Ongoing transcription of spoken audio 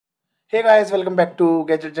Hey guys, welcome back to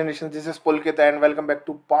Gadget Generation. This is Pulkit and welcome back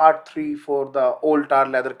to part 3 for the old tar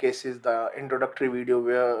leather cases, the introductory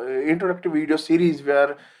video series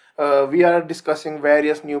where we are discussing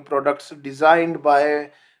various new products designed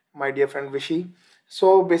by my dear friend Vishy.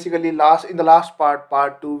 So basically last in the last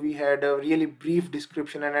part 2, we had a really brief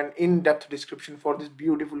description and an in-depth description for this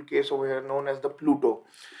beautiful case over here known as the Pluto.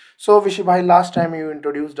 So Vishy bhai, last time you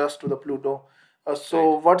introduced us to the Pluto.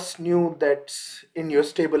 So Right. what's new that's in your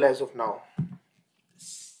stable as of now?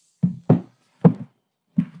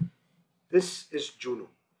 This is Juno.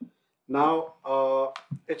 Now,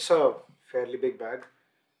 it's a fairly big bag.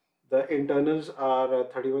 The internals are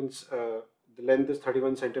 31, the length is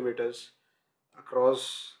 31 centimeters.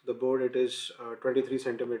 Across the board, it is 23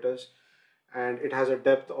 centimeters. And it has a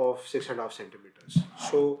depth of 6.5 centimeters.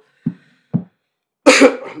 So,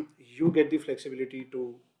 you get the flexibility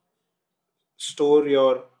to store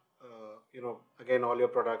your, again, all your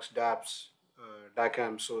products, DApps,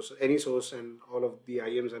 DACAM, source, any source, and all of the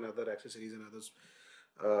IEMs and other accessories and others,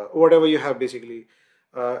 whatever you have basically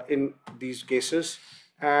in these cases.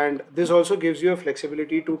 And this also gives you a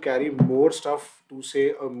flexibility to carry more stuff to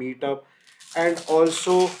say a meetup, and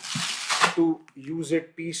also to use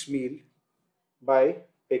it piecemeal by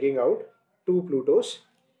picking out two Plutos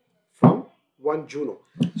from one Juno.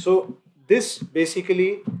 So this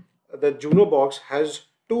basically, the Juno box has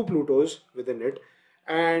two Plutos within it,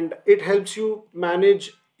 and it helps you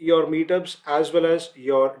manage your meetups as well as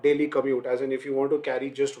your daily commute. As in, if you want to carry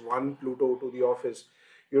just one Pluto to the office,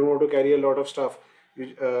 you don't want to carry a lot of stuff.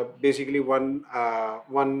 You, basically, one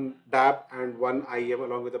DAP and one IEM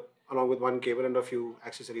along with one cable and a few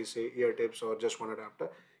accessories, say ear tips or just one adapter.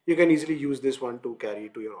 You can easily use this one to carry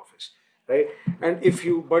to your office, right? And if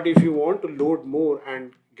you want to load more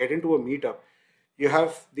and get into a meetup, you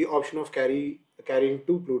have the option of carrying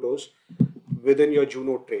two Plutos within your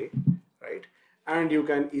Juno tray, right? And you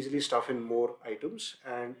can easily stuff in more items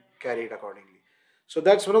and carry it accordingly. So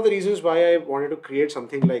that's one of the reasons why I wanted to create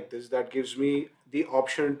something like this that gives me the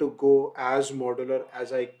option to go as modular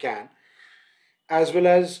as I can, as well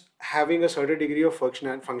as having a certain degree of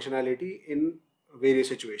functionality in various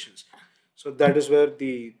situations. So that is where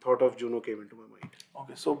the thought of Juno came into my mind.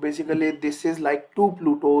 Okay, so basically this is like two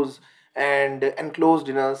Plutos and enclosed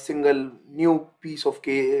in a single new piece of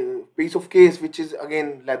case which is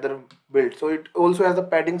again leather built. So it also has the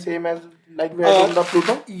padding same as like we had on the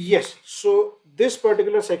Pluto. Yes. So this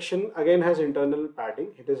particular section again has internal padding.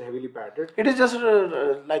 It is heavily padded. It is just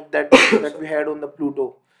like that we had on the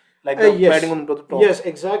Pluto, like the padding Yes. on the top. Yes,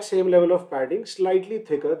 exact same level of padding, slightly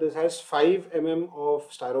thicker. This has 5 mm of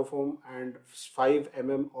styrofoam and 5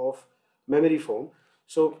 mm of memory foam.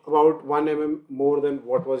 So about 1 mm more than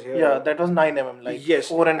what was here. Yeah, that was 9 mm, like Yes,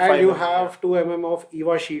 4 and and 5 you mm. Yeah. have 2 mm of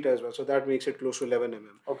EVA sheet as well, so that makes it close to 11 mm.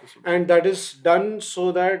 Okay, so And that is done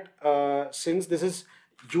so that since this is,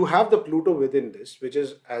 you have the Pluto within this, which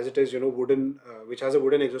is as it is, wooden, which has a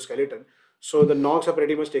wooden exoskeleton, so the knocks are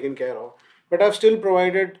pretty much taken care of. But I've still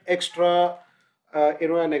provided extra,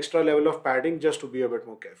 an extra level of padding just to be a bit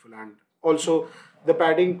more careful, and also the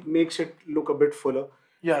padding makes it look a bit fuller.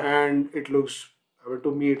 yeah. And it looks,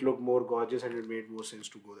 to me, it looked more gorgeous, and it made more sense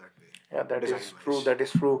to go that way. Yeah, that Design is true. wise. That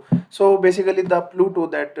is true. So basically, the Pluto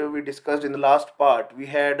that we discussed in the last part, we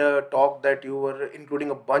had a talk that you were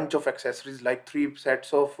including a bunch of accessories like three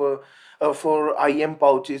sets of for IM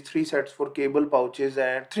pouches, three sets for cable pouches,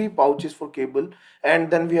 and three pouches for cable,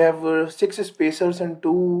 and then we have six spacers and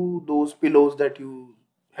two those pillows that you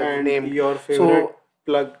have And named. your favorite So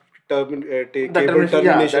plug the cable termination,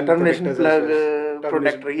 yeah, the termination termination protectors as plug well.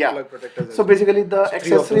 Termination protector, yeah. plug protectors So as well. basically, the So three of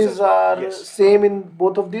those accessories as well. are Yes. same in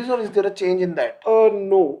both of these, or is there a change in that?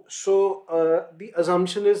 No. So the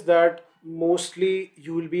assumption is that mostly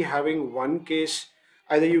you will be having one case.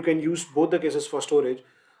 Either you can use both the cases for storage,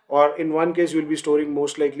 or in one case you will be storing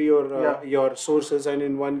most likely Yeah, your sources, and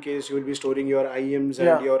in one case you will be storing your IEMs and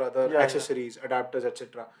yeah, your other yeah, yeah. accessories, adapters,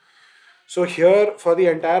 etc. So here for the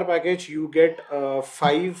entire package, you get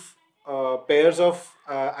five pairs of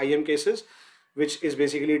IM cases, which is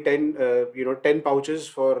basically 10 pouches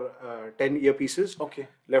for 10 earpieces, Okay.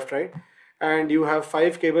 left, right, and you have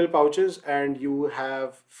five cable pouches, and you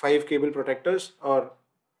have five cable protectors or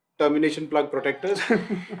termination plug protectors,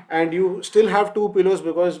 and you still have two pillows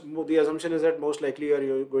because the assumption is that most likely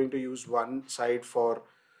you're going to use one side for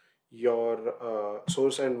your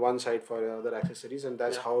source and one side for your other accessories, and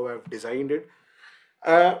that's Yeah. how I've designed it.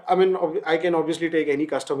 I mean, I can obviously take any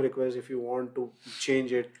custom request if you want to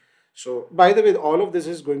change it. So, by the way, all of this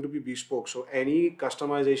is going to be bespoke. So, any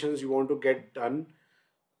customizations you want to get done,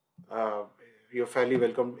 uh, you're fairly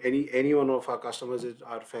welcome. Any one of our customers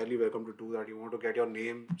are fairly welcome to do that. You want to get your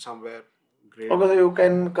name somewhere, great. Okay, so you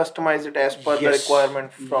can customize it as per the Yes,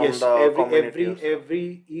 requirement from yes. the Every community every also.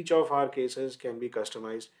 every each of our cases can be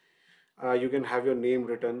customized. You can have your name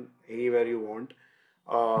written anywhere you want.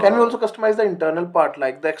 Can we Uh, also customize the internal part,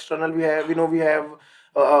 like the external? We have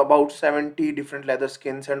about 70 different leather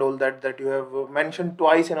skins and all that you have mentioned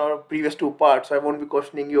twice in our previous two parts. So I won't be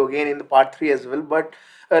questioning you again in the part three as well. But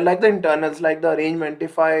like the internals, like the arrangement,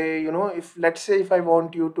 if I, if let's say if I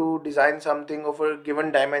want you to design something of a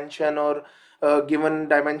given dimension or given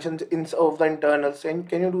dimensions of the internals,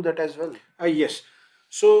 can you do that as well? yes.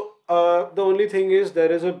 So the only thing is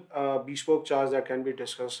there is a bespoke charge that can be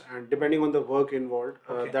discussed, and depending on the work involved,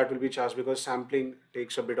 Okay. that will be charged because sampling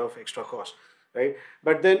takes a bit of extra cost, right?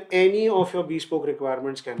 But then any of your bespoke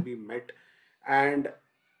requirements can be met, and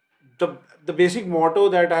the the basic motto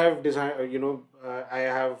that I have designed, I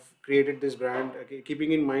have created this brand. Okay,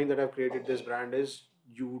 keeping in mind that I've created this brand is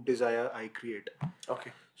you desire, I create.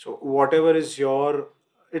 Okay. So whatever is your,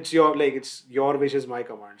 it's your, like, it's your wish is my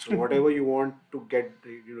command. So whatever you want to get,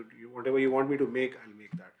 whatever you want me to make, I'll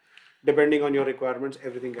make that. Depending on your requirements,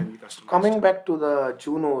 everything can be customized. Coming back to the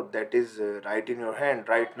Juno that is right in your hand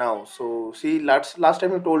right now. So see, last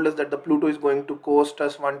time you told us that the Pluto is going to cost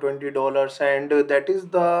us $120, and that is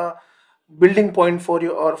the building point for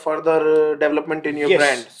your or further development in your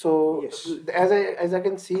brand. Yes, So yes, as I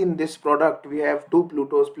can see in this product, we have two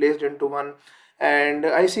Plutos placed into one, and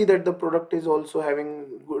I see that the product is also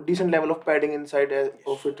having decent level of padding inside of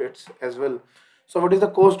yes. it as well. So what is the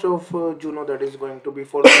cost of Juno that is going to be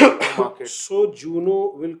for the market? So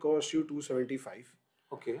Juno will cost you 275,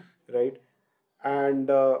 Okay. right? And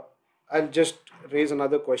I'll just raise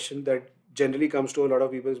another question that generally comes to a lot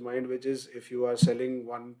of people's mind, which is if you are selling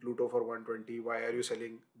one Pluto for 120, why are you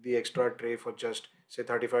selling the extra tray for just say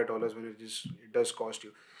 $35 when it does cost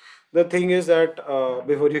you? The thing is that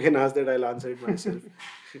before you can ask that, I'll answer it myself.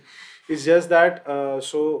 It's just that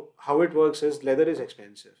so how it works is leather is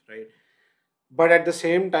expensive, right? But at the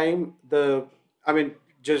same time, I mean,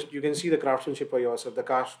 just you can see the craftsmanship for yourself. The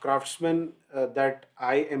craftsmen that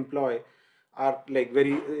I employ are like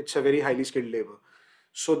it's a very highly skilled labor,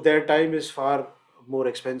 so their time is far more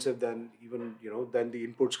expensive than even than the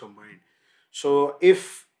inputs combined. So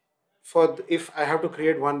if I have to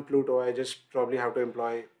create one Pluto, I just probably have to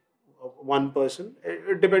employ one person,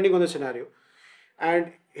 depending on the scenario,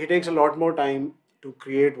 and it takes a lot more time to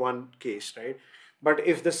create one case, right? But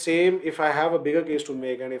if I have a bigger case to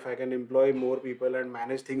make, and if I can employ more people and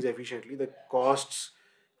manage things efficiently, the costs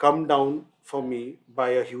come down for me by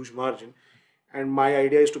a huge margin. And my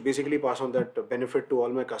idea is to basically pass on that benefit to all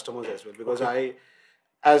my customers as well, because Okay.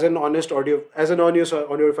 I, as an honest as an honest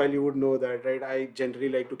audiophile, you would know that, right? I generally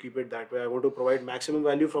like to keep it that way. I want to provide maximum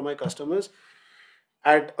value for my customers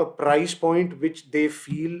at a price point which they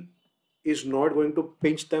feel is not going to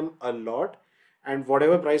pinch them a lot, and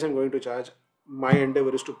whatever price I'm going to charge, my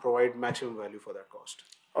endeavor is to provide maximum value for that cost.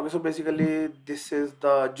 Okay, so basically this is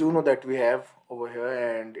the Juno that we have over here,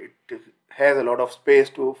 and it has a lot of space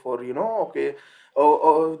to for okay,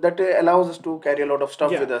 that allows us to carry a lot of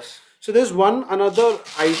stuff Yeah. with us. So there's one another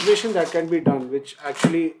iteration that can be done, which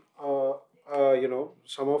actually,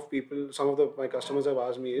 some of my customers have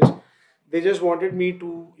asked me is they just wanted me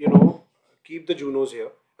to, keep the Junos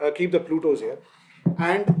here, keep the Plutos here,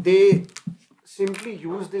 and they simply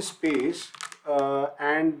use this space,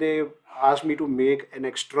 and they asked me to make an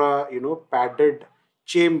extra, padded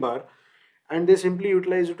chamber, and they simply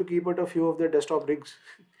utilize it to keep it a few of their desktop rigs.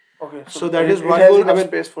 Okay, so So that is it one has more. I enough mean,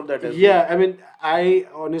 space for that as well. yeah. I mean, I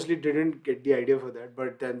honestly didn't get the idea for that,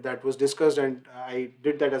 but then that was discussed, and I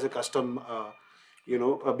did that as a custom, a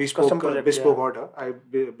Custom bespoke project, yeah. bespoke order.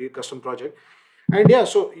 Be custom project, and yeah.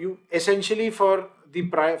 So you essentially for the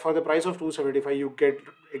price of 275,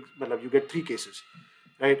 you get three cases,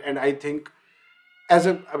 right? And I think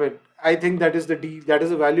I think that is that is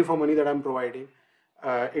the value for money that I'm providing,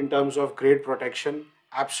 in terms of great protection,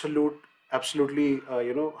 absolutely,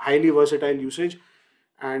 highly versatile usage,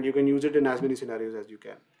 and you can use it in as many scenarios as you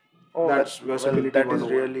can. Oh, That's well, versatility that is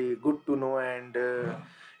 101. really good to know, and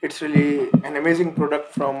it's really an amazing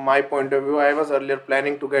product from my point of view. I was earlier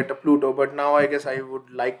planning to get a Pluto, but now I guess I would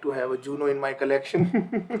like to have a Juno in my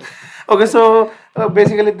collection. Okay, so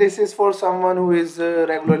basically, this is for someone who is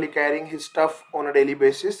regularly carrying his stuff on a daily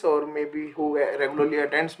basis, or maybe who regularly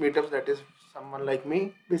attends meetups. That is someone like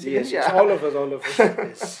me, basically. Yes, yes, Yeah. all of us.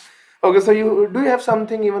 Yes. Okay, so you have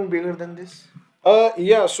something even bigger than this?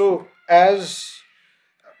 Yeah. So as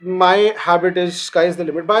my habit is sky's the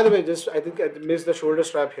limit. By the way, just I think I missed the shoulder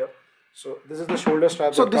strap here. So this is the shoulder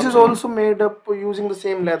strap So that this comes is in. also made up using the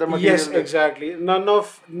same leather Yes, material. exactly. None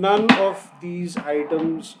of these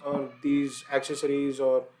items or these accessories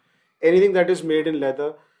or anything that is made in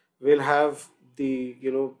leather will have the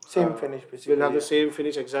Same finish will have basically. the Yeah. same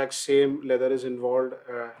finish. Exact same leather is involved.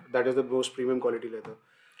 That is the most premium quality leather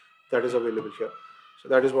that is available here. So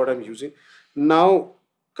that is what I'm using. Now,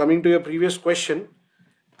 coming to your previous question,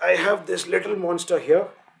 I have this little monster here,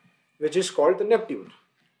 which is called the Neptune.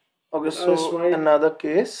 Okay, It's so my another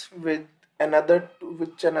case with another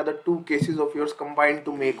two cases of yours combined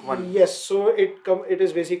to make one. Yes, so it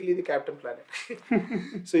is basically the Captain Planet.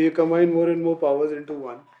 So you combine more and more powers into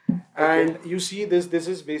one, Okay. and you see this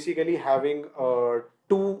is basically having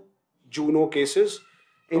two Juno cases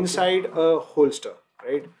Okay. inside a holster,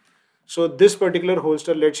 right? So this particular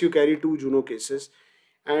holster lets you carry two Juno cases,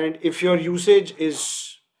 and if your usage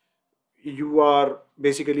is you are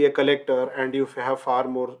basically a collector and you have far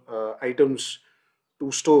more items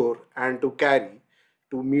to store and to carry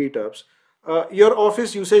to meetups. Your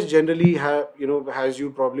office usage generally has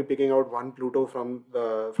you probably picking out one Pluto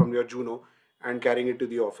from your Juno and carrying it to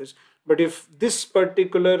the office. But if this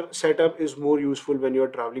particular setup is more useful when you're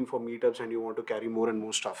traveling for meetups and you want to carry more and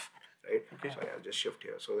more stuff, right? Okay. Sorry, I'll just shift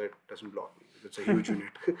here so that it doesn't block me. It's a huge unit.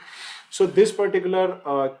 So this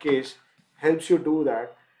particular case helps you do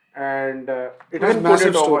that, and it We has can put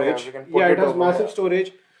massive it over here. storage. We can put Yeah, it it has over massive here.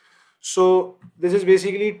 storage. So this is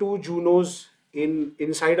basically two Junos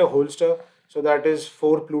inside a holster. So that is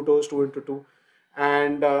four Plutos, two into two,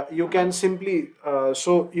 and you can simply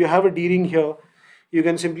so you have a D-ring here. You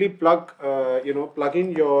can simply plug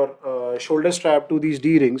in your shoulder strap to these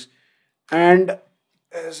D-rings, and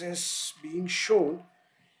as is being shown,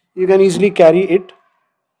 you can easily carry it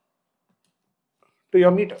to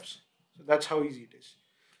your meetups. So that's how easy it is.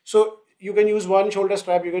 So you can use one shoulder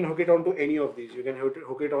strap. You can hook it onto any of these. You can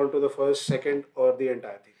hook it onto the first, second, or the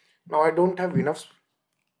entire thing. Now I don't have enough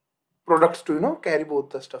products to carry both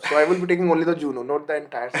the stuff, so I will be taking only the Juno, not the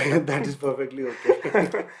entire setup. That is perfectly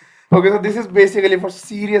okay. Okay, so this is basically for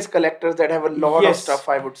serious collectors that have a lot of Yes. stuff,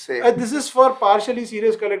 I would say. This is for partially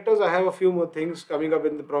serious collectors. I have a few more things coming up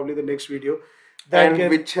in probably the next video that And can.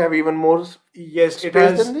 which have even more Yes, it space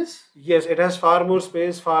has. than this. Yes, it has far more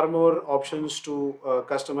space, far more options to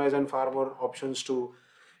customize, and far more options to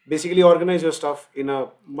basically organize your stuff in a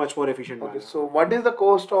much more efficient Okay, manner. so what is the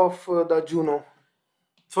cost of the Juno?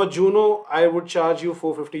 For Juno, I would charge you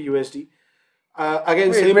 450 USD.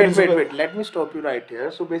 Again, Wait, same wait, wait, principle. wait. Let me stop you right here.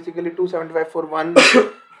 So basically, 275 for one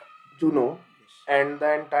Juno, and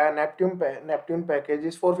the entire Neptune package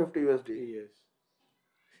is 450 USD. Yes.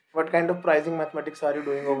 What kind of pricing mathematics are you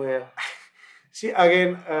doing over here? See,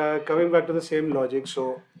 again, coming back to the same logic.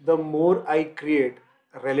 So, the more I create,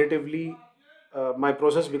 relatively, my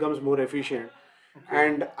process becomes more efficient,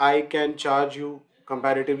 and I can charge you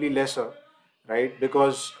comparatively lesser, right?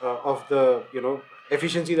 Because of the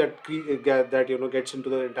efficiency that gets into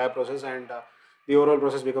the entire process, and the overall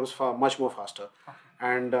process becomes much more faster,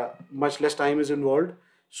 and much less time is involved.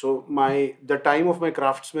 So the time of my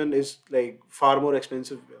craftsman is like far more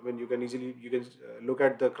expensive when you can look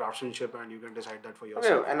at the craftsmanship and you can decide that for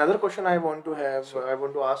yourself. Okay, another question I want to have, So I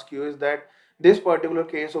want to ask you is that this particular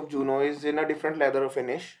case of Juno is in a different leather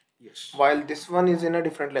finish, yes, while this one is in a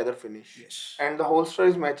different leather finish, yes. and the holster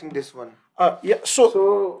is matching this one. Yeah. So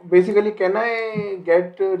So basically, can I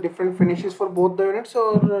get different finishes for both the units,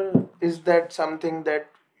 or is that something that?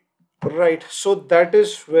 right. So that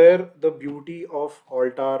is where the beauty of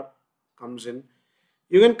altar comes in.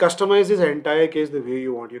 You can customize this entire case the way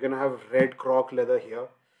you want. You can have red croc leather here.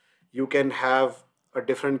 You can have a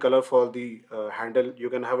different color for the handle. You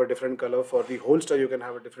can have a different color for the holster. You can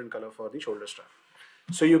have a different color for the shoulder strap.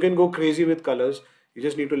 So you can go crazy with colors. You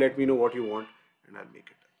just need to let me know what you want, and I'll make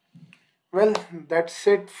it. Well, that's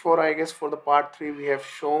it for, I guess, for the part three. We have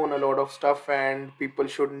shown a lot of stuff, and people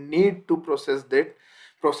should need to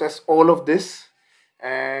process all of this,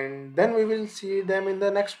 and then we will see them in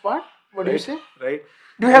the next part. What do you Right, say? right.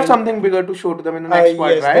 Do you have And something bigger to show to them in the next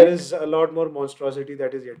part, yes, there right? is a lot more monstrosity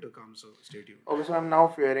that is yet to come. So stay tuned. Okay, so I'm now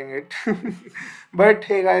fearing it. But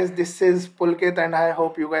hey guys, this is Pulkit, and I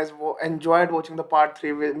hope you guys enjoyed watching the part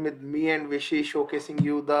three with me and Vishy showcasing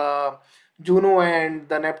you the Juno and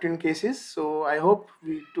the Neptune cases. So I hope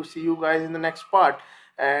to see you guys in the next part,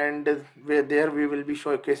 and there we will be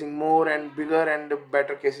showcasing more and bigger and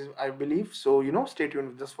better cases, I believe. So stay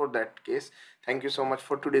tuned just for that case. Thank you so much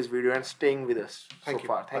for today's video and staying with us so Thank you.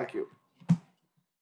 far. Bye. Thank you.